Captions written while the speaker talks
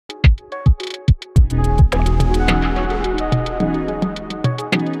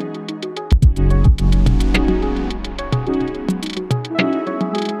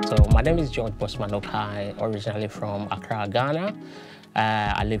name is George Bosmanokai, originally from Accra, Ghana.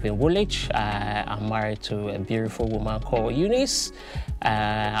 I live in Woolwich. I'm married to a beautiful woman called Eunice.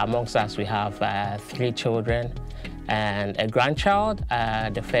 Amongst us, we have 3 children and a grandchild.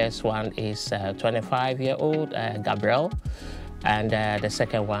 The first one is 25-year-old Gabriel, and the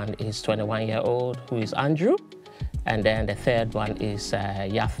second one is 21-year-old, who is Andrew. And then the third one is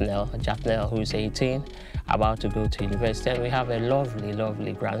Jathnel, who is 18, about to go to university. And we have a lovely,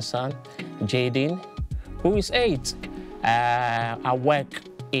 lovely grandson, Jaden, who is 8. I work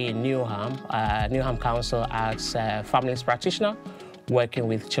in Newham Council as a families practitioner, working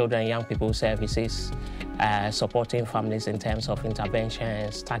with children and young people services, supporting families in terms of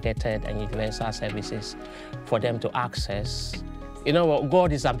interventions, targeted and universal services for them to access. You know what,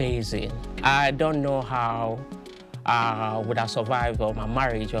 God is amazing. I don't know how would have survived, or my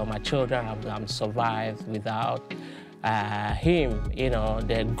marriage or my children have survived without Him, you know,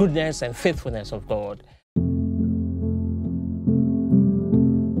 the goodness and faithfulness of God.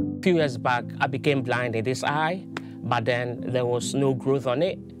 A few years back, I became blind in this eye, but then there was no growth on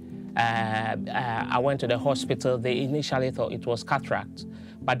it. I went to the hospital. They initially thought it was cataract,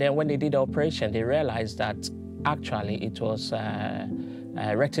 but then when they did the operation, they realized that actually it was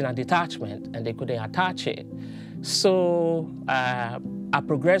retinal detachment, and they couldn't attach it. So I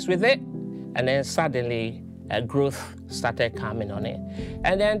progressed with it, and then suddenly growth started coming on it.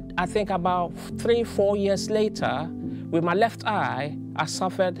 And then I think about 3-4 years later, with my left eye, I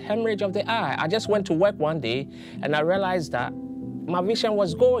suffered hemorrhage of the eye. I just went to work one day, and I realized that my vision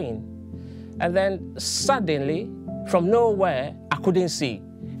was going. And then suddenly, from nowhere, I couldn't see.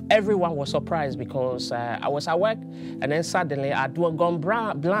 Everyone was surprised because I was at work, and then suddenly I'd gone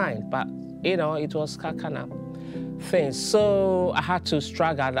blind, but you know, it was kind of thing. So I had to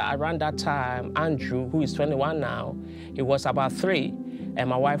struggle. Around that time, Andrew, who is 21 now, he was about 3, and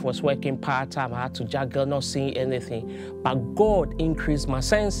my wife was working part-time. I had to juggle, not seeing anything, but God increased my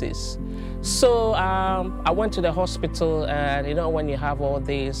senses. So I went to the hospital, and you know, when you have all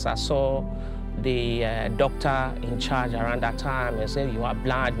this, I saw the doctor in charge around that time and said, "You are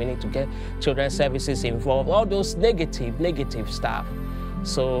blind, we need to get children's services involved," all those negative stuff.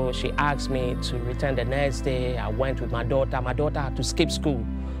 So she asked me to return the next day. I went with my daughter. My daughter had to skip school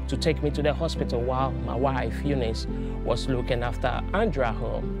to take me to the hospital while my wife, Eunice, was looking after Andrew at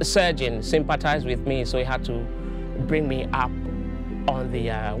home. The surgeon sympathized with me, so he had to bring me up on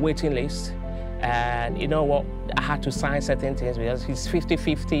the waiting list. And you know what, I had to sign certain things because he's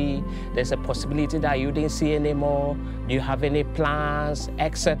 50-50. There's a possibility that you didn't see anymore. Do you have any plans,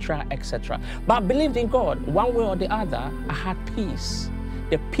 etc., etc. But I believed in God. One way or the other, I had peace.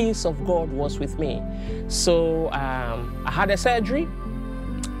 The peace of God was with me. So I had a surgery,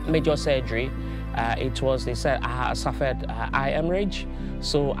 major surgery. They said I suffered eye hemorrhage,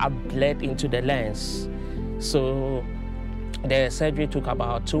 so I bled into the lens. So the surgery took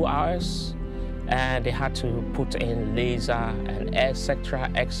about 2 hours, and they had to put in laser and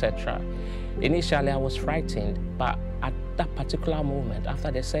etc., etc. Initially, I was frightened, but at that particular moment, after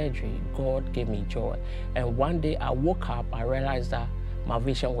the surgery, God gave me joy. And one day I woke up, I realized that my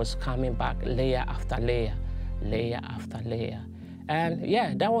vision was coming back layer after layer, layer after layer. And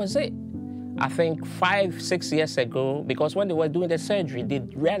yeah, that was it. I think 5-6 years ago, because when they were doing the surgery, they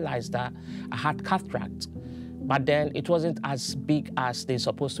realized that I had cataract, but then it wasn't as big as they're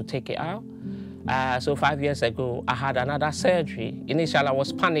supposed to take it out. So 5 years ago, I had another surgery. Initially, I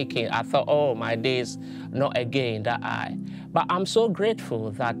was panicking. I thought, oh, my days, not again, that eye. But I'm so grateful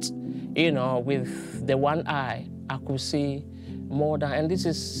that, you know, with the one eye, I could see more than, and this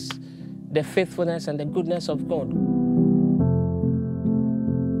is the faithfulness and the goodness of God.